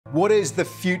What is the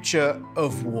future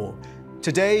of war?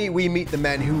 Today, we meet the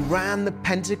men who ran the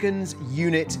Pentagon's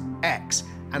Unit X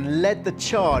and led the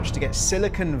charge to get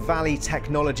Silicon Valley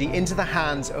technology into the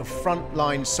hands of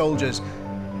frontline soldiers,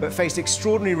 but faced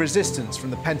extraordinary resistance from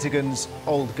the Pentagon's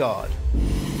old guard.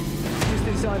 Just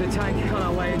inside a tank on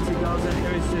our way into Gaza.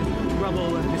 There is just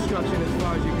rubble and destruction as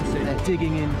far as you can see. They're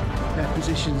digging in their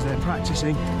positions, they're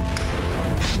practicing.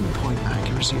 Pinpoint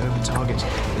accuracy over target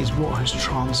is what has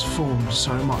transformed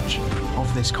so much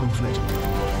of this conflict.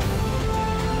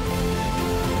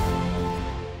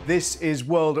 This is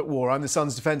World at War. I'm the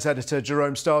Sun's defense editor,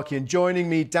 Jerome Starkey, and joining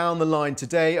me down the line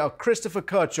today are Christopher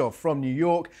Kerkhove from New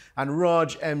York and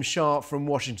Raj M. Shah from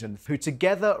Washington, who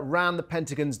together ran the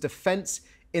Pentagon's Defense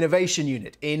Innovation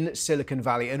Unit in Silicon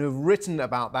Valley and have written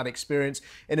about that experience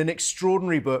in an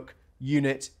extraordinary book,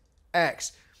 Unit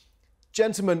X.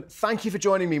 Gentlemen, thank you for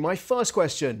joining me. My first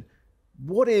question,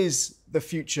 what is the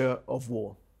future of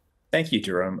war? Thank you,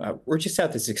 Jerome. We're just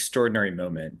at this extraordinary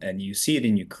moment, and you see it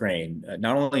in Ukraine,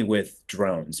 not only with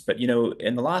drones, but,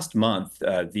 in the last month,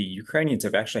 the Ukrainians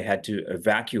have actually had to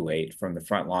evacuate from the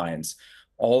front lines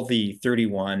all the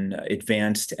 31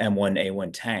 advanced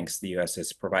M1A1 tanks the U.S.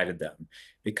 has provided them,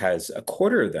 because a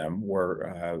quarter of them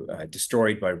were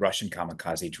destroyed by Russian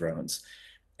kamikaze drones.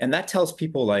 And that tells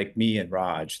people like me and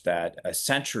Raj that a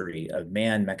century of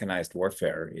man-mechanized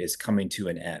warfare is coming to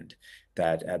an end.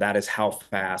 That is how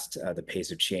fast the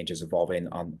pace of change is evolving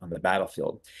on the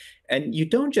battlefield. And you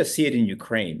don't just see it in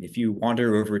Ukraine. If you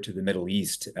wander over to the Middle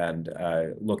East and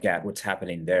look at what's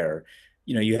happening there,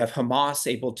 you have Hamas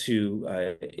able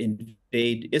to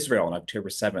invade Israel on October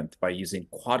 7th by using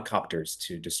quadcopters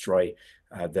to destroy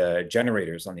the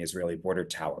generators on the Israeli border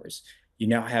towers. You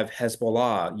now have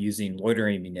Hezbollah using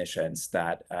loitering munitions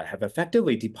that have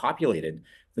effectively depopulated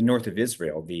the north of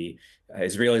Israel. The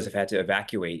Israelis have had to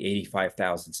evacuate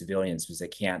 85,000 civilians because they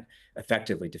can't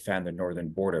effectively defend the northern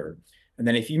border. And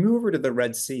then if you move over to the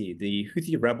Red Sea, the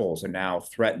Houthi rebels are now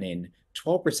threatening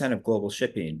 12% of global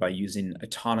shipping by using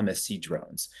autonomous sea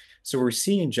drones. So we're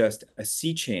seeing just a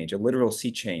sea change, a literal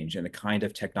sea change in the kind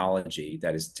of technology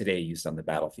that is today used on the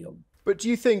battlefield. But do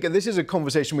you think, and this is a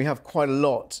conversation we have quite a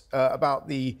lot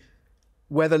about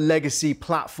whether legacy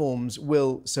platforms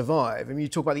will survive? I mean, you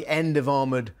talk about the end of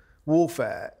armoured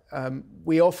warfare.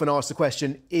 We often ask the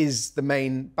question, is the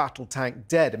main battle tank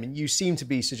dead? I mean, you seem to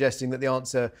be suggesting that the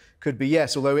answer could be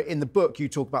yes, although in the book you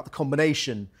talk about the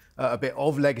combination a bit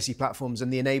of legacy platforms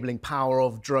and the enabling power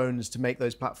of drones to make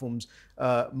those platforms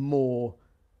more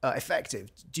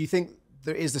effective. Do you think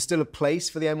is there still a place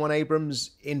for the M1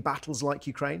 Abrams in battles like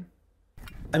Ukraine?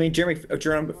 I mean,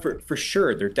 Jerome, for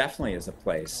sure, there definitely is a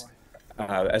place.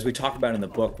 As we talk about in the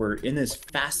book, we're in this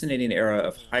fascinating era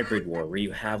of hybrid war where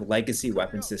you have legacy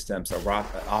weapon systems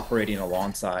operating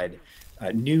alongside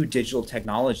new digital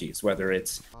technologies, whether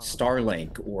it's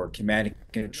Starlink or command and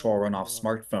control run off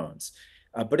smartphones.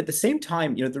 But at the same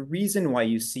time, the reason why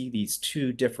you see these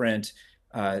two different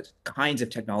kinds of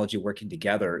technology working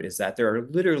together is that there are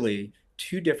literally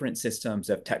two different systems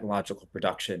of technological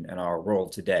production in our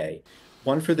world today.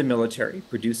 One for the military,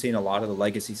 producing a lot of the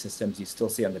legacy systems you still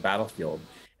see on the battlefield,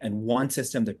 and one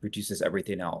system that produces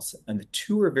everything else. And the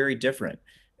two are very different.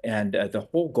 And the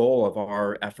whole goal of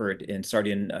our effort in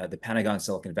starting the Pentagon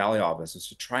Silicon Valley office is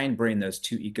to try and bring those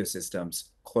two ecosystems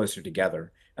closer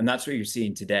together. And that's what you're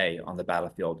seeing today on the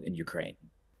battlefield in Ukraine.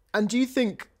 And do you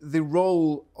think the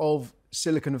role of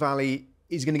Silicon Valley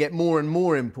is going to get more and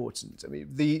more important? I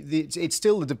mean, it's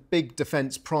still the big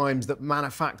defense primes that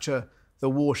manufacture the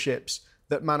warships,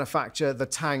 that manufacture the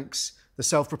tanks, the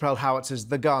self-propelled howitzers,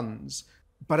 the guns.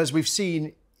 But as we've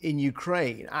seen in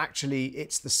Ukraine, actually,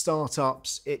 it's the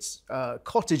startups, it's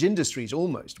cottage industries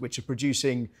almost, which are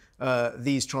producing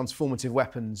these transformative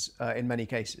weapons in many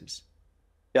cases.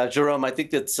 Yeah, Jerome, I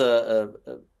think that's a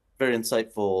very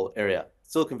insightful area.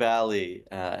 Silicon Valley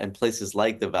and places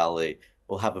like the Valley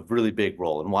will have a really big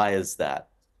role. And why is that?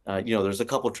 There's a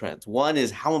couple trends. One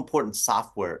is how important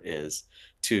software is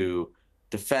to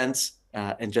defense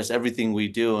and just everything we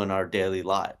do in our daily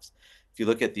lives. If you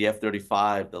look at the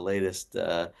F-35, the latest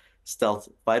stealth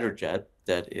fighter jet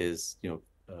that is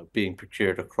being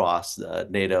procured across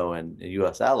NATO and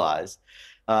U.S. allies,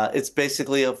 it's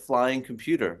basically a flying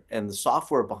computer, and the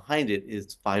software behind it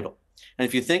is vital. And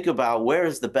if you think about where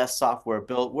is the best software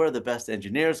built, where are the best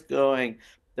engineers going,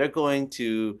 they're going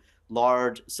to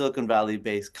large Silicon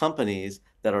Valley-based companies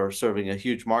that are serving a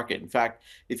huge market. In fact,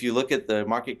 if you look at the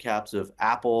market caps of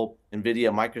Apple, NVIDIA,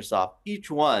 Microsoft,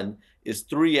 each one is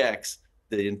 3x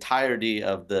the entirety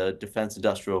of the defense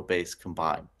industrial base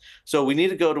combined. So we need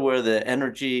to go to where the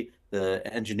energy, the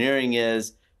engineering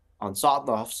is. on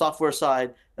the software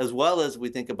side, as well as we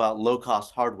think about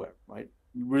low-cost hardware, right?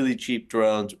 Really cheap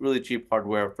drones, really cheap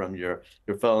hardware from your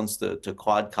phones to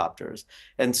quadcopters.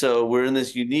 And so we're in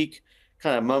this unique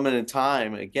kind of moment in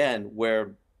time, again,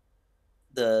 where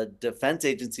the defense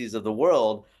agencies of the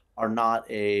world are not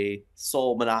a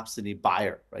sole monopsony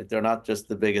buyer, right? They're not just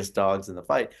the biggest dogs in the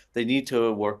fight. They need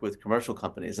to work with commercial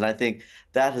companies. And I think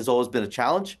that has always been a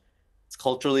challenge. It's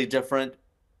culturally different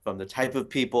from the type of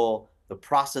people, the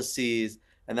processes,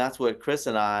 and that's what Chris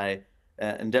and I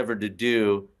endeavored to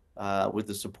do with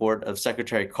the support of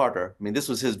Secretary Carter. I mean, this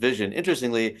was his vision.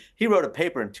 Interestingly, he wrote a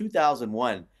paper in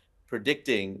 2001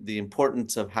 predicting the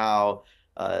importance of how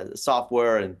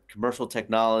software and commercial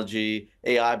technology,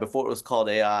 AI, before it was called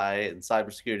AI, and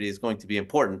cybersecurity is going to be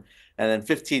important. And then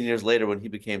 15 years later, when he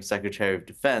became Secretary of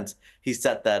Defense, he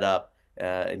set that up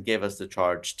and gave us the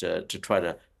charge to try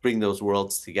to bring those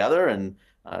worlds together. And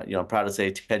I'm proud to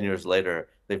say 10 years later,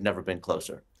 they've never been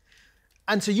closer.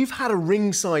 And so you've had a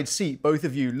ringside seat, both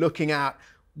of you, looking at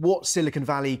what Silicon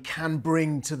Valley can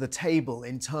bring to the table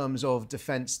in terms of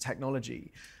defense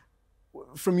technology.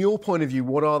 From your point of view,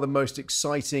 what are the most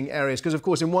exciting areas? Because, of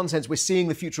course, in one sense, we're seeing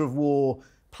the future of war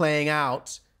playing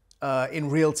out in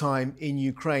real time in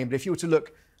Ukraine. But if you were to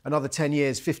look another 10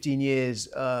 years, 15 years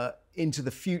into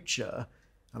the future,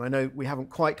 and I know we haven't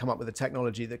quite come up with a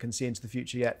technology that can see into the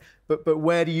future yet, but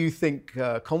where do you think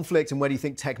conflict and where do you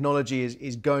think technology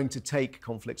is going to take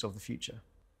conflicts of the future?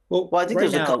 Well, I think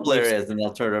there's a couple areas, and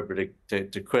I'll turn it over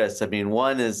to Chris. I mean,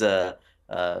 one is a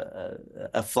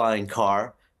flying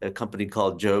car, a company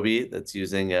called Joby that's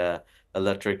using a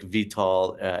electric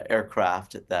VTOL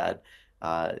aircraft that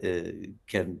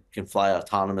can fly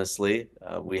autonomously.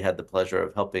 We had the pleasure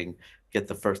of helping get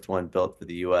the first one built for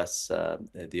the U.S.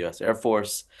 Air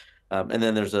Force. And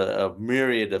then there's a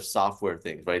myriad of software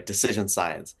things, right? Decision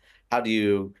science. How do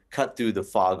you cut through the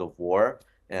fog of war?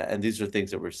 And these are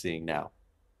things that we're seeing now.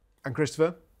 And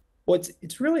Christopher? Well,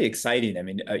 it's really exciting. I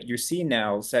mean, you're seeing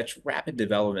now such rapid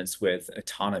developments with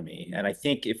autonomy. And I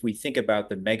think if we think about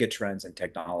the mega trends in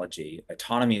technology,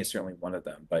 autonomy is certainly one of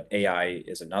them, but AI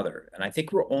is another. And I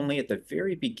think we're only at the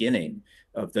very beginning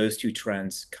of those two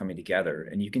trends coming together.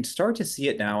 And you can start to see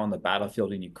it now on the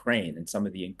battlefield in Ukraine and some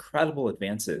of the incredible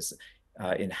advances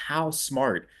in how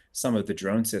smart some of the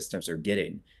drone systems are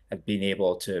getting at being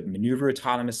able to maneuver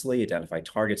autonomously, identify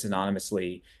targets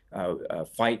anonymously,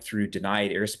 fight through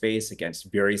denied airspace against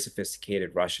very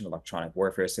sophisticated Russian electronic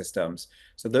warfare systems.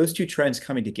 So those two trends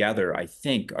coming together, I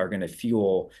think, are going to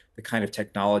fuel the kind of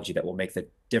technology that will make the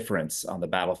difference on the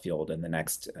battlefield in the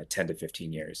next 10 to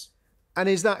 15 years. And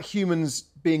is that humans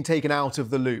being taken out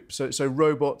of the loop? So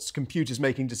robots, computers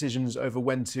making decisions over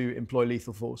when to employ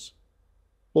lethal force?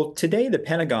 Well, today the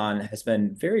Pentagon has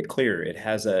been very clear. It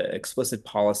has an explicit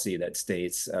policy that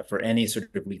states for any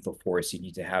sort of lethal force, you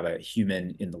need to have a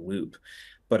human in the loop.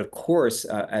 But of course,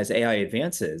 as AI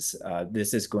advances,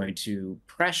 this is going to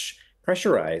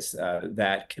pressurize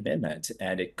that commitment.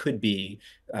 And it could be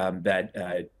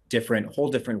that whole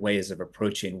different ways of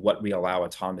approaching what we allow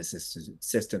autonomous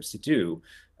systems to do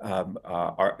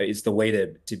is the way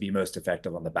to be most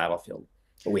effective on the battlefield.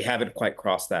 But we haven't quite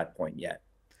crossed that point yet.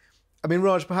 I mean,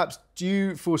 Raj, perhaps do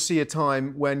you foresee a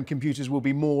time when computers will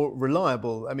be more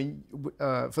reliable? I mean,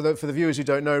 for the viewers who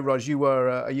don't know, Raj, you were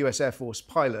a US Air Force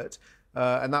pilot,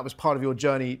 and that was part of your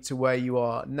journey to where you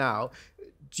are now.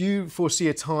 Do you foresee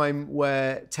a time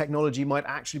where technology might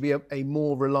actually be a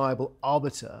more reliable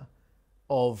arbiter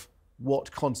of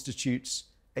what constitutes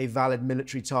a valid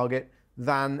military target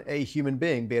than a human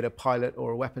being, be it a pilot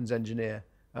or a weapons engineer?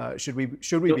 Should we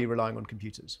be relying on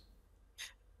computers?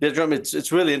 Yeah, Jerome,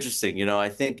 it's really interesting. You know, I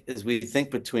think as we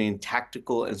think between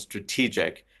tactical and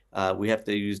strategic, we have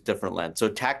to use different lens. So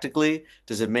tactically,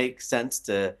 does it make sense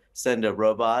to send a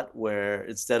robot where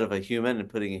instead of a human and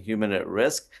putting a human at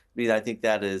risk? I mean, I think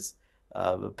that is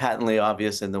patently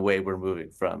obvious in the way we're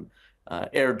moving from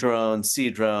air drones,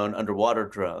 sea drone, underwater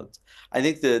drones. I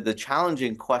think the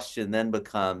challenging question then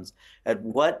becomes, at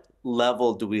what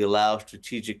level do we allow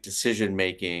strategic decision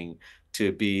making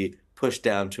to be pushed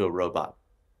down to a robot?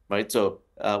 Right, so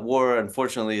war,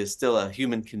 unfortunately, is still a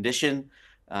human condition,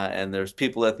 and there's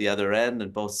people at the other end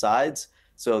and both sides.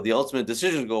 So the ultimate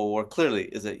decision to go to war clearly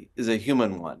is a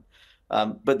human one.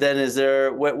 But then,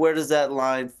 where does that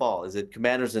line fall? Is it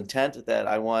commander's intent that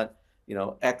I want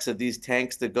X of these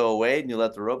tanks to go away, and you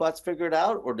let the robots figure it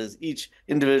out, or does each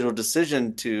individual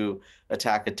decision to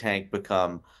attack a tank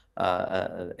become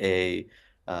a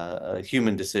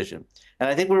human decision? And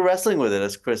I think we're wrestling with it,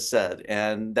 as Chris said,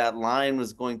 and that line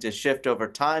was going to shift over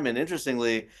time. And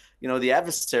interestingly, the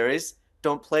adversaries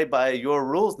don't play by your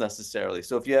rules necessarily.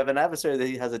 So if you have an adversary that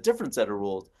has a different set of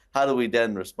rules, How do we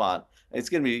then respond? It's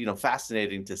going to be,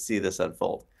 fascinating to see this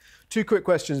unfold. Two quick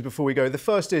questions before we go. The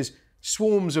first is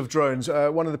swarms of drones.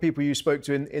 One of the people you spoke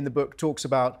to in the book talks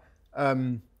about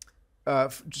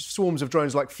swarms of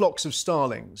drones like flocks of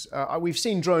starlings. We've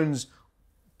seen drones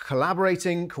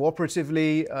collaborating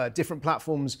cooperatively, different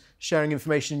platforms sharing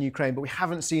information in Ukraine, but we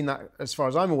haven't seen that, as far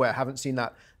as I'm aware, haven't seen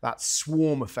that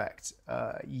swarm effect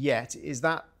yet. Has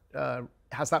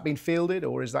that been fielded,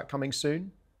 or is that coming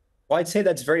soon? Well, I'd say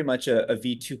that's very much a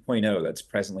V2.0 that's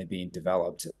presently being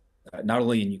developed, not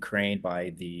only in Ukraine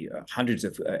by the hundreds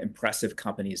of impressive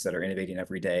companies that are innovating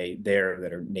every day there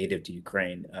that are native to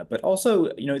Ukraine, but also,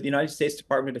 the United States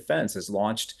Department of Defense has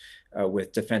launched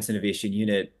with Defense Innovation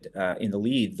Unit in the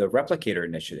lead, the Replicator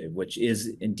Initiative, which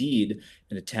is indeed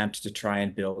an attempt to try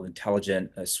and build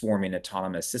intelligent, swarming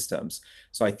autonomous systems.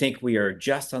 So I think we are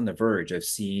just on the verge of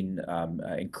seeing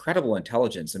incredible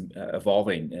intelligence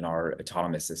evolving in our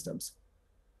autonomous systems.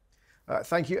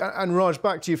 Thank you. And Raj,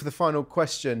 back to you for the final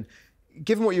question.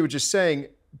 Given what you were just saying,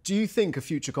 do you think a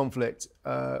future conflict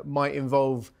might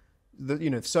involve,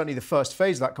 certainly the first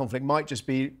phase of that conflict might just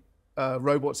be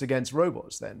robots against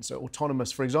robots then? So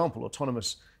autonomous, for example,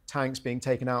 autonomous tanks being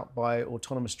taken out by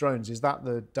autonomous drones. Is that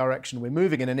the direction we're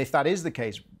moving in? And if that is the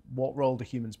case, what role do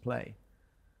humans play?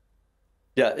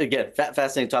 Yeah, again,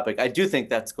 fascinating topic. I do think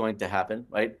that's going to happen,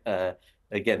 right?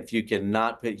 Again, if you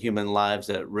cannot put human lives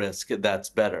at risk, that's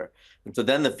better. And so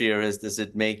then the fear is, does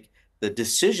it make the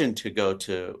decision to go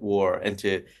to war and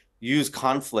to use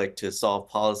conflict to solve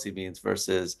policy means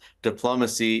versus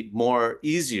diplomacy more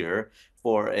easier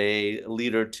for a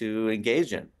leader to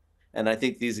engage in? And I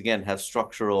think these, again, have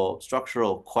structural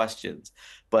questions.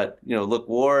 But, look,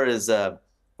 war is,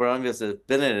 for any of us that have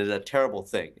been in it, a terrible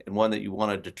thing, and one that you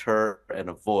want to deter and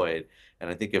avoid. And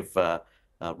I think if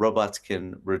robots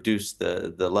can reduce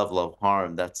the level of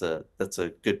harm, that's a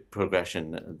good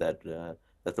progression that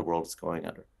the world is going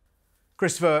under.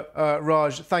 Christopher,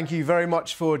 Raj, thank you very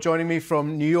much for joining me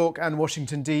from New York and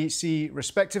Washington, D.C.,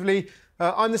 respectively.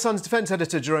 I'm The Sun's defense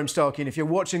editor, Jerome Starkey, and if you're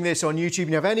watching this on YouTube and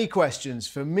you have any questions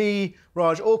for me,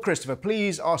 Raj or Christopher,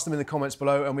 please ask them in the comments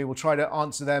below and we will try to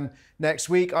answer them next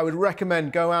week. I would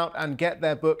recommend go out and get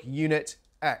their book, Unit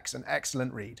X, an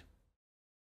excellent read.